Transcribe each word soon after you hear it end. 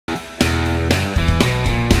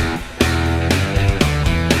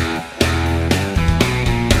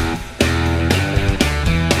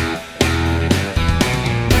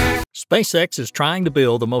SpaceX is trying to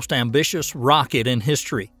build the most ambitious rocket in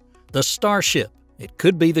history, the Starship. It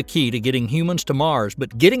could be the key to getting humans to Mars,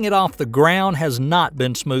 but getting it off the ground has not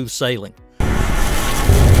been smooth sailing.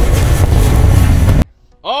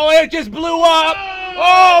 Oh, it just blew up!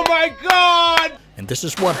 Oh my God! And this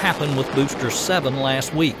is what happened with Booster 7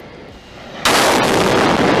 last week.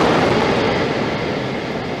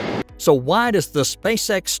 So why does the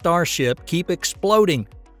SpaceX Starship keep exploding?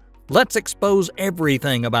 Let's expose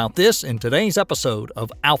everything about this in today's episode of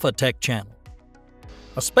Alpha Tech Channel.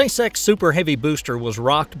 A SpaceX Super Heavy booster was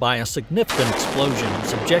rocked by a significant explosion and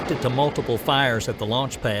subjected to multiple fires at the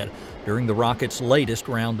launch pad during the rocket's latest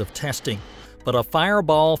round of testing. But a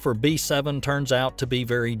fireball for B7 turns out to be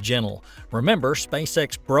very gentle. Remember,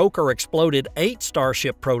 SpaceX broke or exploded 8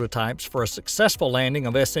 Starship prototypes for a successful landing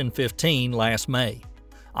of SN-15 last May.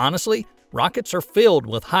 Honestly, rockets are filled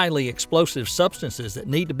with highly explosive substances that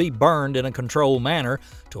need to be burned in a controlled manner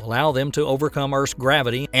to allow them to overcome Earth's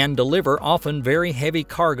gravity and deliver often very heavy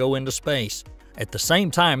cargo into space. At the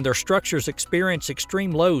same time, their structures experience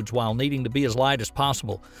extreme loads while needing to be as light as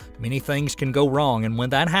possible. Many things can go wrong, and when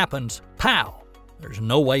that happens, pow! There's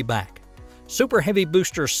no way back. Super Heavy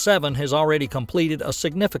Booster 7 has already completed a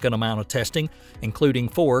significant amount of testing, including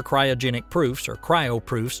 4 cryogenic proofs or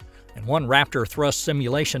cryo-proofs and 1 Raptor thrust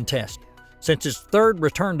simulation test. Since its third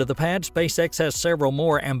return to the pad, SpaceX has several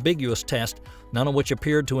more ambiguous tests, none of which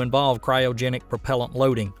appeared to involve cryogenic propellant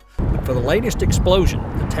loading. But for the latest explosion,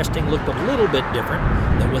 the testing looked a little bit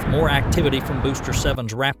different, though with more activity from Booster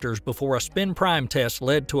 7's Raptors before a spin prime test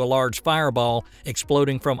led to a large fireball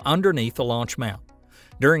exploding from underneath the launch mount.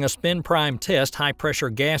 During a spin prime test, high-pressure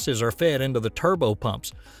gases are fed into the turbo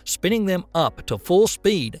pumps, spinning them up to full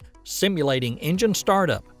speed, simulating engine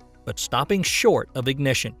startup, but stopping short of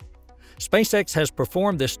ignition. SpaceX has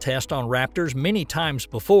performed this test on Raptors many times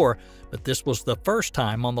before, but this was the first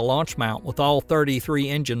time on the launch mount with all 33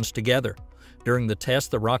 engines together. During the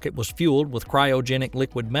test, the rocket was fueled with cryogenic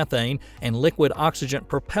liquid methane and liquid oxygen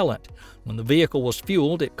propellant. When the vehicle was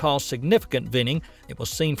fueled, it caused significant venting. It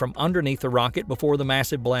was seen from underneath the rocket before the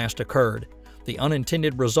massive blast occurred. The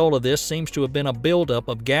unintended result of this seems to have been a buildup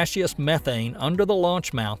of gaseous methane under the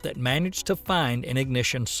launch mount that managed to find an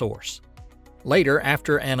ignition source. Later,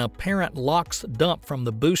 after an apparent LOX dump from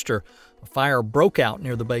the booster, a fire broke out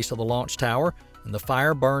near the base of the launch tower, and the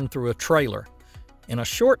fire burned through a trailer. In a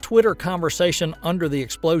short Twitter conversation under the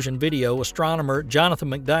explosion video, astronomer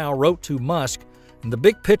Jonathan McDowell wrote to Musk, "In the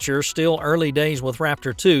big picture, still early days with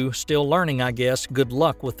Raptor 2, still learning, I guess. Good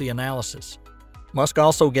luck with the analysis." Musk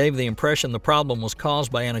also gave the impression the problem was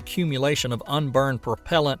caused by an accumulation of unburned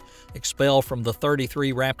propellant expelled from the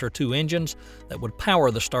 33 Raptor 2 engines that would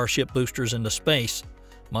power the Starship boosters into space.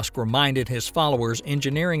 Musk reminded his followers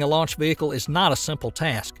engineering a launch vehicle is not a simple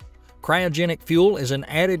task. Cryogenic fuel is an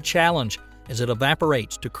added challenge as it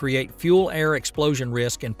evaporates to create fuel-air explosion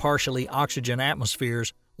risk in partially oxygen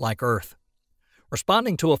atmospheres like Earth.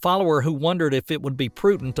 Responding to a follower who wondered if it would be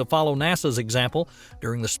prudent to follow NASA's example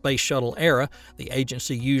during the Space Shuttle era, the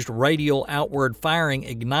agency used radial outward firing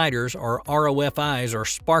igniters, or ROFIs or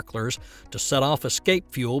sparklers, to set off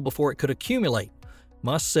escape fuel before it could accumulate.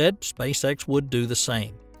 Musk said SpaceX would do the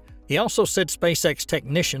same. He also said SpaceX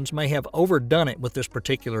technicians may have overdone it with this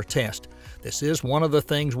particular test. This is one of the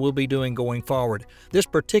things we'll be doing going forward. This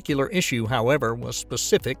particular issue, however, was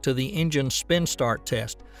specific to the engine spin start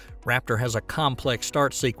test. Raptor has a complex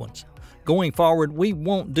start sequence. Going forward, we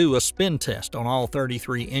won't do a spin test on all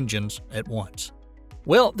 33 engines at once.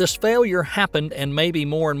 Well, this failure happened, and maybe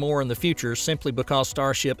more and more in the future, simply because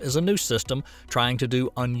Starship is a new system trying to do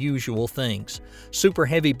unusual things. Super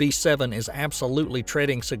Heavy B7 is absolutely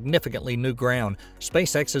treading significantly new ground.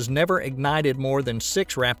 SpaceX has never ignited more than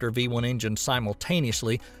 6 Raptor V1 engines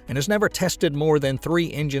simultaneously and has never tested more than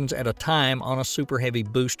 3 engines at a time on a Super Heavy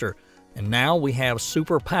booster. And now we have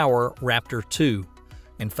Super Power Raptor 2.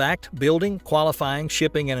 In fact, building, qualifying,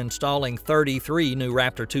 shipping, and installing 33 new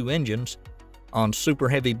Raptor 2 engines on Super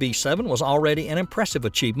Heavy B7 was already an impressive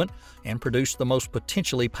achievement and produced the most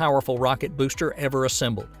potentially powerful rocket booster ever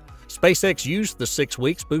assembled. SpaceX used the 6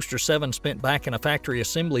 weeks Booster 7 spent back in a factory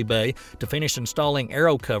assembly bay to finish installing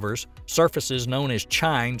aero covers, surfaces known as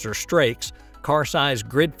chines or strakes, car-sized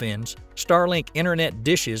grid fins, Starlink internet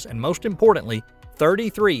dishes, and most importantly,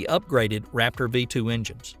 33 upgraded Raptor V2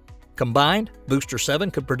 engines. Combined, Booster 7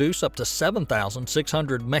 could produce up to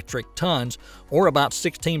 7,600 metric tons, or about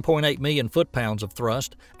 16.8 million foot-pounds of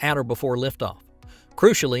thrust, at or before liftoff.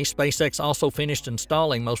 Crucially, SpaceX also finished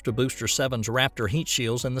installing most of Booster 7's Raptor heat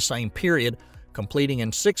shields in the same period, completing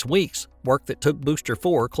in 6 weeks work that took Booster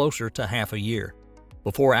 4 closer to half a year.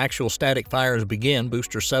 Before actual static fires begin,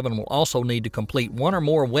 Booster 7 will also need to complete one or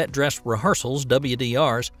more wet dress rehearsals,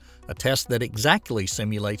 WDRs, a test that exactly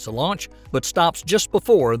simulates a launch but stops just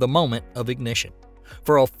before the moment of ignition.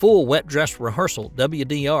 For a full wet dress rehearsal,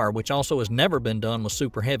 WDR, which also has never been done with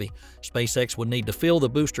Super Heavy, SpaceX would need to fill the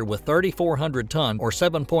booster with 3,400 tons or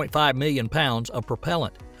 7.5 million pounds of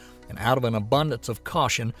propellant. And out of an abundance of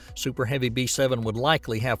caution, Super Heavy B7 would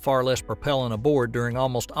likely have far less propellant aboard during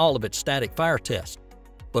almost all of its static fire tests.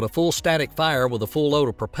 But a full static fire with a full load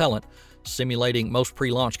of propellant, simulating most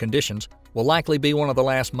pre-launch conditions, will likely be one of the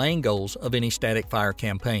last main goals of any static fire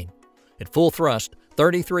campaign. At full thrust,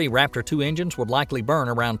 33 Raptor 2 engines would likely burn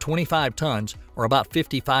around 25 tons or about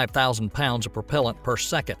 55,000 pounds of propellant per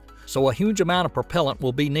second, so a huge amount of propellant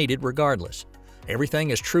will be needed regardless.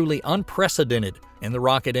 Everything is truly unprecedented in the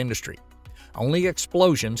rocket industry. Only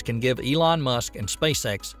explosions can give Elon Musk and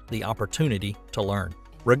SpaceX the opportunity to learn.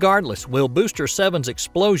 Regardless, will Booster 7's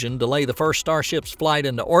explosion delay the first Starship's flight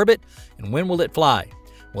into orbit, and when will it fly?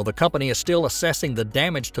 Well, the company is still assessing the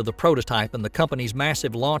damage to the prototype and the company's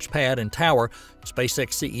massive launch pad and tower.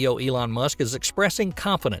 SpaceX CEO Elon Musk is expressing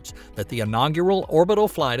confidence that the inaugural orbital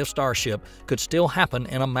flight of Starship could still happen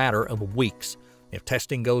in a matter of weeks. If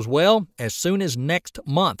testing goes well, as soon as next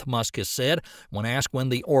month, Musk has said, when asked when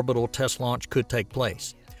the orbital test launch could take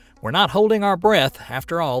place. We're not holding our breath.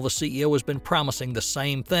 After all, the CEO has been promising the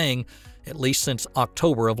same thing, at least since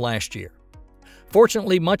October of last year.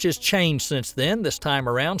 Fortunately, much has changed since then. This time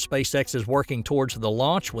around, SpaceX is working towards the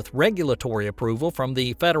launch with regulatory approval from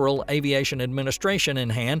the Federal Aviation Administration in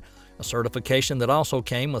hand, a certification that also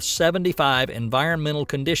came with 75 environmental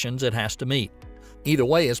conditions it has to meet. Either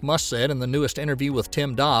way, as Musk said in the newest interview with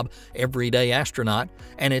Tim Dobb, everyday astronaut,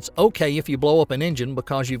 and it's okay if you blow up an engine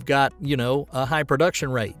because you've got, a high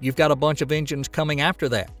production rate. You've got a bunch of engines coming after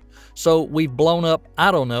that. So we've blown up,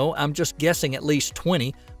 I don't know, I'm just guessing at least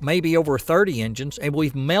 20, maybe over 30 engines, and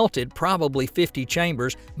we've melted probably 50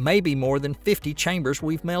 chambers, maybe more than 50 chambers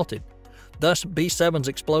we've melted. Thus, B7's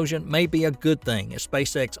explosion may be a good thing, as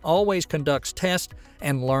SpaceX always conducts tests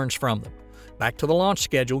and learns from them. Back to the launch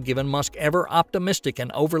schedule, given Musk ever optimistic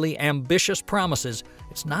and overly ambitious promises,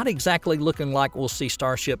 it's not exactly looking like we'll see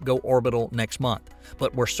Starship go orbital next month,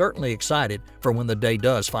 but we're certainly excited for when the day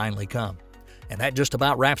does finally come. And that just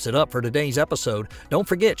about wraps it up for today's episode. Don't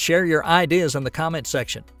forget, share your ideas in the comment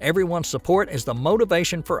section. Everyone's support is the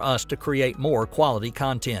motivation for us to create more quality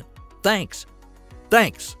content. Thanks,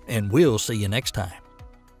 and we'll see you next time.